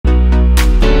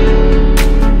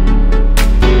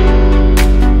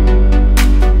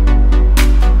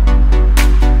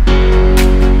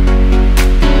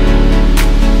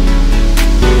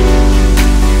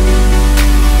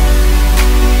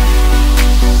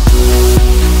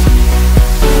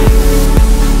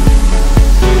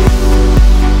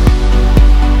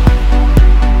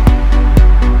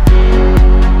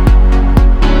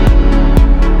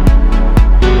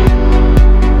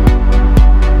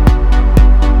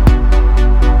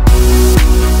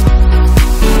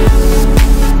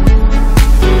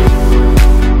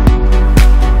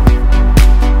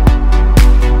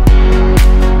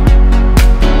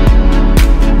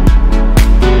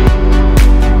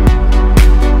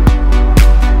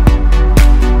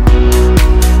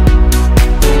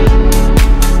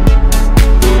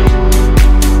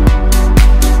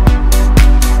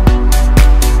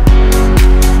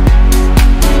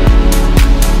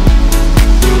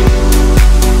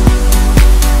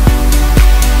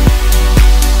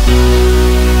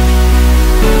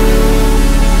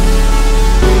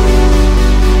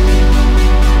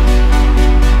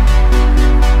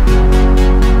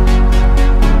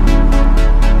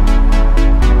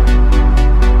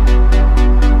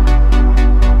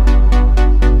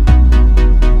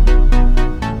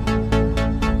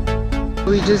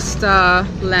just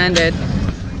landed.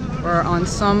 We're on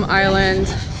some island,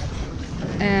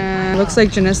 and looks like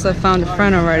Janissa found a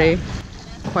friend already.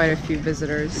 Quite a few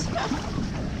visitors.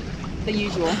 The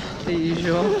usual. The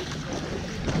usual.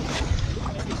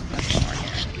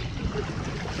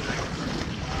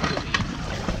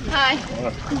 Hi.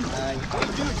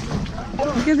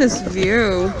 Look at this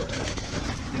view.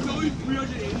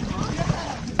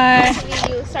 Hi.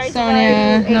 Sorry,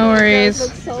 Sonia, no worries.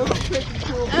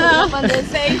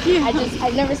 Thank you.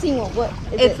 I've never seen one. What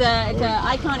is It's a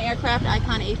Icon aircraft,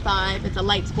 IconA5. It's a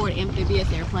light sport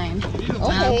amphibious airplane.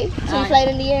 Okay. So you fly it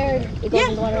in the air and it goes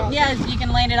in the water also? Yes, you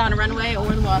can land it on a runway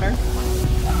or the water.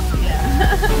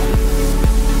 Yeah.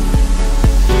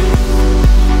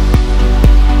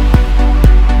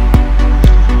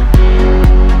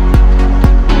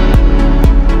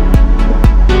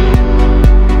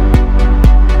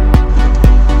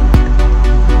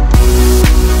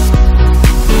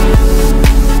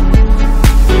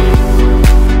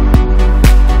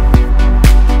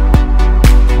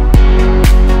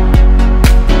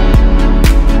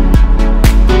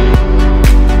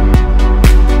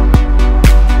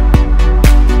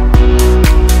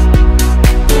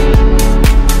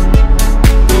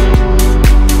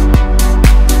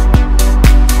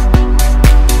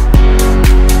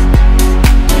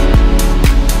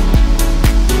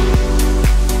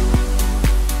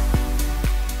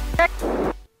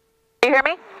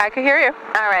 I can hear you.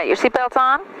 All right, your seatbelt's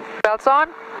on? Belt's on?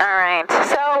 All right,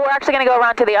 so we're actually going to go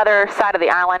around to the other side of the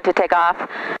island to take off.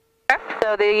 Okay.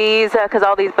 So these, because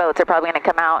all these boats are probably going to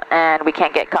come out and we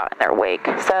can't get caught in their wake.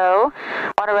 So,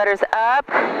 water rudder's up,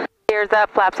 gears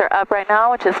up, flaps are up right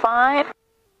now, which is fine.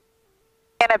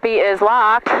 Canopy is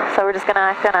locked, so we're just going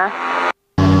to kind of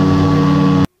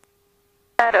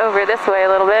head over this way a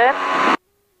little bit.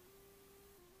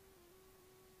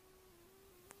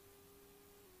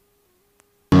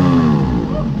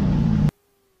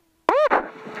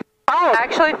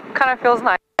 Actually, kind of feels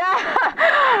nice.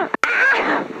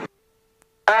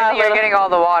 You're getting all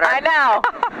the water. I know.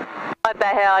 What the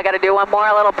hell? I got to do one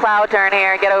more little plow turn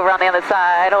here. Get over on the other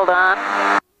side. Hold on.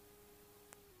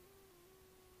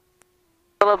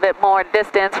 A little bit more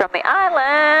distance from the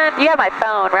island. You have my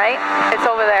phone, right? It's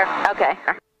over there. Okay.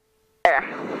 There.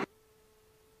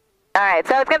 All right.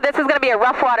 So this is gonna be a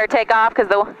rough water takeoff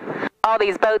because all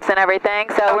these boats and everything.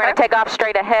 So we're gonna take off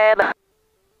straight ahead.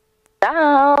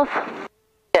 South.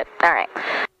 Good. All right.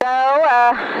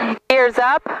 So, gears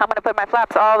up. I'm going to put my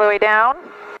flaps all the way down.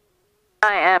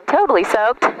 I am totally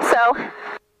soaked. So,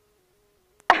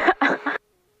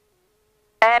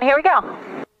 and here we go.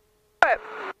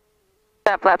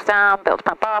 That flaps down, bilge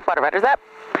pump off, water rudder's up.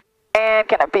 And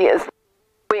canopy is,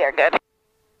 we are good.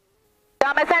 So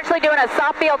I'm essentially doing a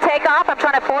soft field takeoff. I'm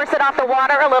trying to force it off the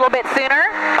water a little bit sooner.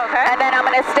 Okay. And then I'm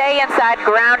going to stay inside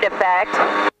ground effect.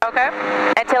 Okay.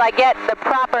 Until I get the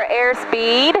proper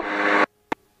airspeed.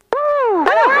 Woo!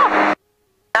 Woo!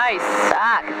 Nice.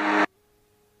 Suck.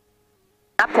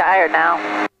 I'm tired now.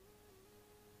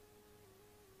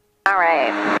 All right.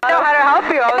 I don't know how to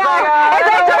help you. I was like, I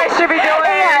don't know what I should be doing.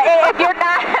 Yeah,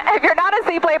 if you're not a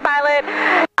seaplane pilot,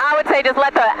 I would say just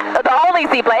let the only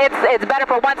seaplane. It's better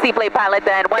for one seaplane pilot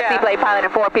than one seaplane pilot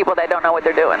and 4 people that don't know what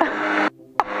they're doing.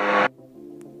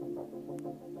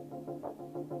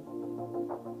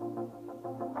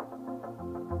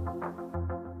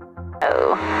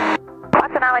 Oh.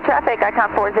 Watson Island traffic,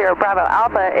 Icon 40 Bravo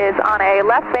Alpha is on a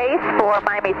left base for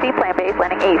Miami Seaplane Base,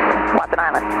 landing east, Watson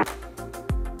Island.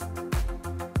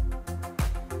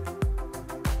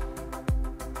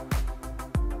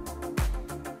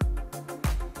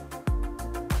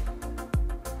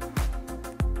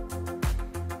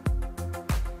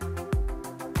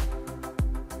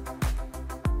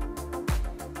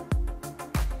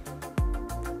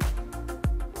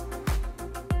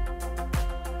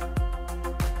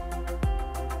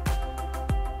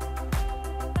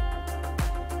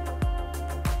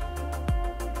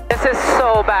 This is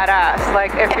so badass.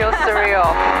 Like, it feels surreal.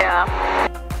 Yeah.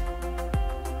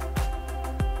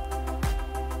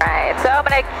 Alright, so I'm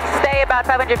going to stay about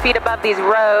 500 feet above these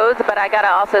roads, but I got to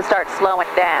also start slowing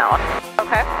down.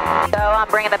 Okay. So I'm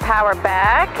bringing the power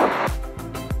back,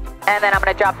 and then I'm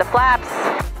going to drop the flaps.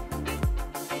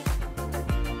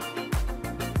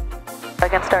 I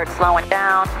can start slowing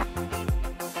down.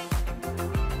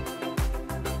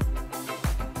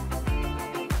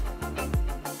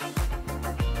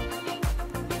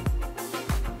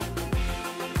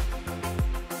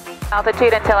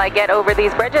 Altitude until I get over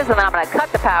these bridges, and then I'm going to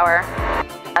cut the power,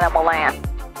 and then we'll land.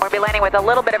 We'll be landing with a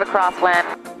little bit of a crosswind.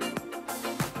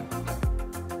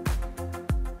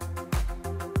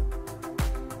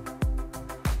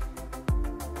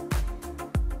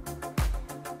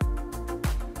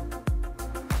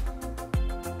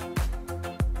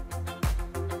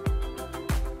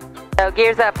 So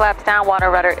gears up, flaps down, water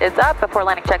rudder is up before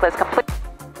landing checklist complete.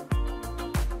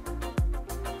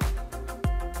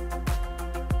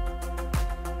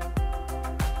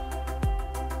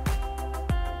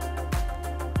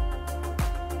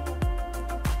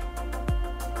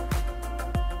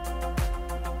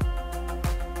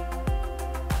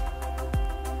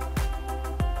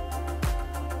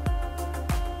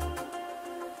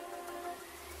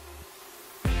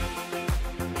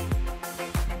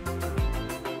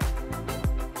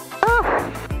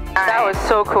 That was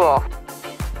so cool.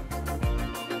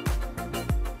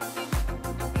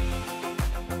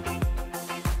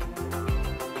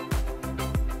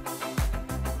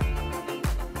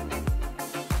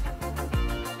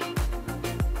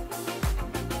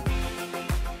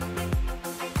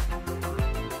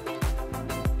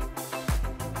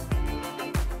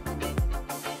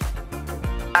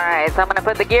 All right, so I'm gonna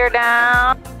put the gear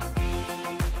down.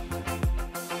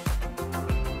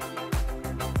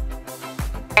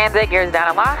 And the gears down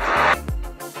and locked.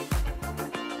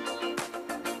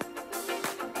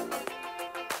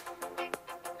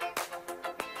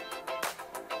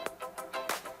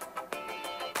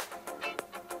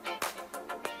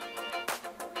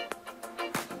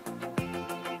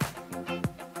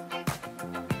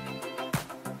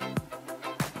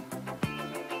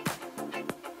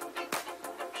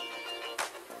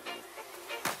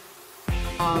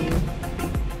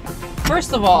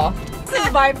 First of all, this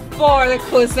is by far the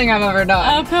coolest thing I've ever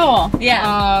done. Oh, cool. Yeah.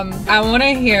 I want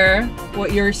to hear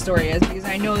what your story is, because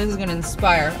I know this is going to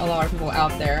inspire a lot of people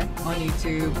out there on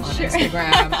YouTube, on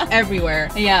Instagram, everywhere.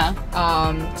 Yeah.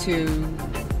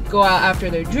 To go out after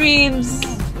their dreams,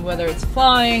 whether it's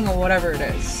flying or whatever it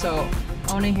is. So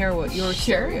I want to hear what your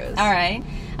story is. All right.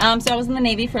 So I was in the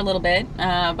Navy for a little bit,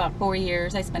 about 4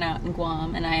 years. I spent out in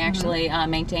Guam, and I actually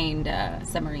maintained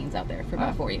submarines out there for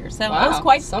about 4 years. So wow. it was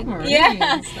quite submarines. Yeah,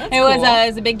 That's it cool.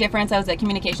 was a big difference. I was a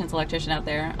communications electrician out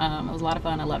there. It was a lot of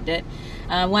fun. I loved it.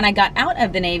 When I got out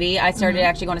of the Navy, I started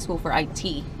actually going to school for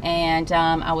IT, and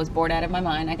I was bored out of my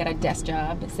mind. I got a desk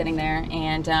job sitting there,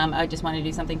 and I just wanted to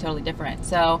do something totally different.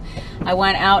 So I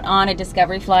went out on a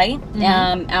discovery flight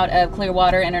out of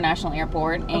Clearwater International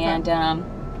Airport,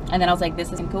 and then I was like,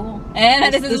 this is cool.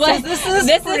 And this is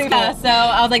pretty cool. So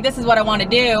I was like, this is what I want to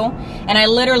do. And I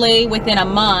literally, within a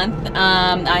month,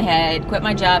 I had quit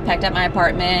my job, packed up my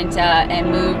apartment, and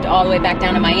moved all the way back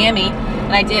down to Miami.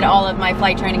 And I did all of my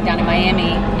flight training down in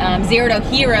Miami. 0 to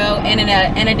hero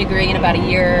and a degree in about 1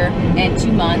 year and 2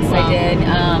 months. Wow. I did.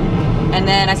 And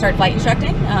then I started flight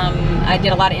instructing. I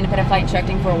did a lot of independent flight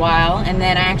instructing for a while. And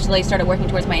then I actually started working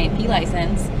towards my AP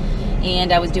license.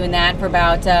 And I was doing that for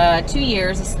about 2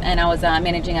 years, and I was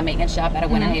managing a maintenance shop out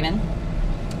of Winter Haven.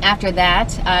 After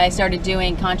that, I started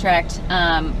doing contract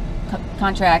pilot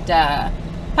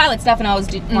stuff, and I was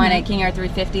flying at King Air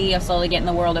 350. I was slowly getting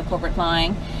in the world of corporate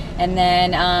flying. And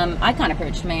then IconA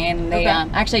approached me, and they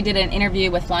actually did an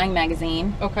interview with Flying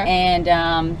Magazine. Okay.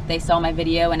 And they saw my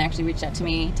video and actually reached out to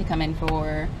me to come in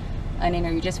for an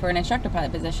interview just for an instructor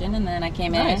pilot position. And then I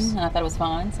came in, and I thought it was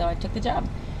fun, so I took the job.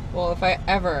 Well, if I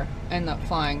ever end up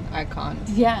flying Icon,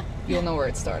 you'll know where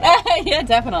it started. Yeah,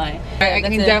 definitely. I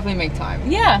can definitely make time.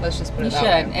 Yeah, let's just put it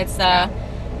that way. It's the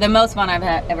most fun I've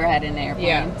ever had in an airplane.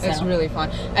 Yeah, it's really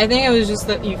fun. I think it was just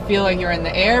that you feel like you're in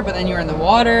the air, but then you're in the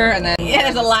water, and then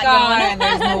there's a lot going on, and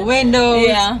there's no windows.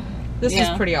 Yeah, this is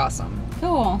pretty awesome.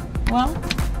 Cool. Well,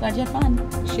 glad you had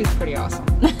fun. She's pretty awesome.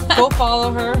 Go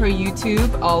follow her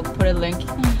YouTube. I'll put a link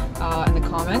in the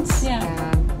comments. Yeah.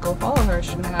 And go follow her.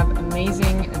 She's gonna have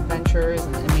amazing adventures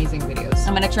and amazing videos.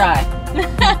 I'm gonna try.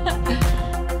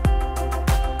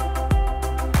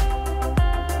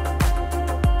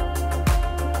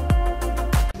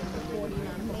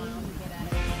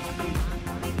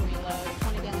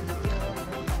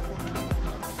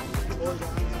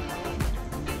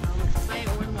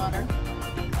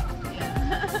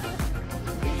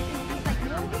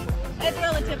 It's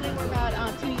relatively, we're about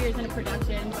 2 years into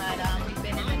production, but we've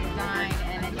been in the design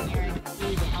and engineering.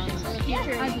 So the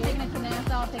future, I'm taking it to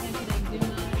Nassau, taking it to the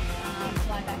IconA,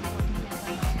 fly back and forth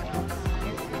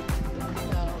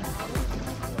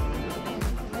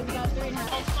So it's about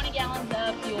 3.5, 20 gallons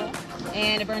of fuel,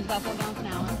 and it burns about 4 gallons an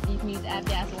hour. You can use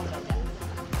gas or no gas.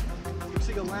 Looks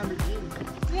like a Lamborghini.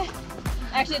 Yeah.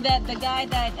 Actually, the guy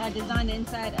that designed the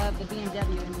inside of the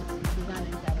BMW designed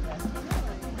the inside of it.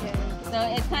 So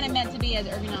it's kind of meant to be as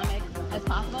ergonomic as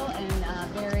possible and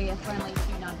very friendly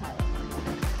to non-pilots.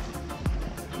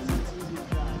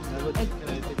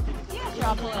 Yeah, sure,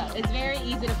 I'll pull it up. It's very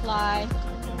easy to fly.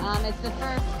 It's the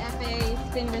first FA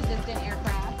spin-resistant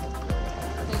aircraft.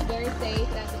 So it's very safe.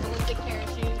 It has a ballistic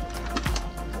parachute.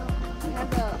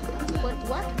 have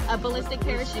what? A ballistic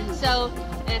parachute. So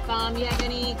if you have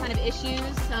any kind of issues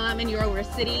and you're over a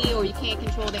city or you can't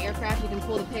control the aircraft, you can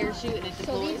pull the parachute and it So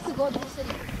deploys. these to go to the city.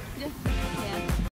 Yeah.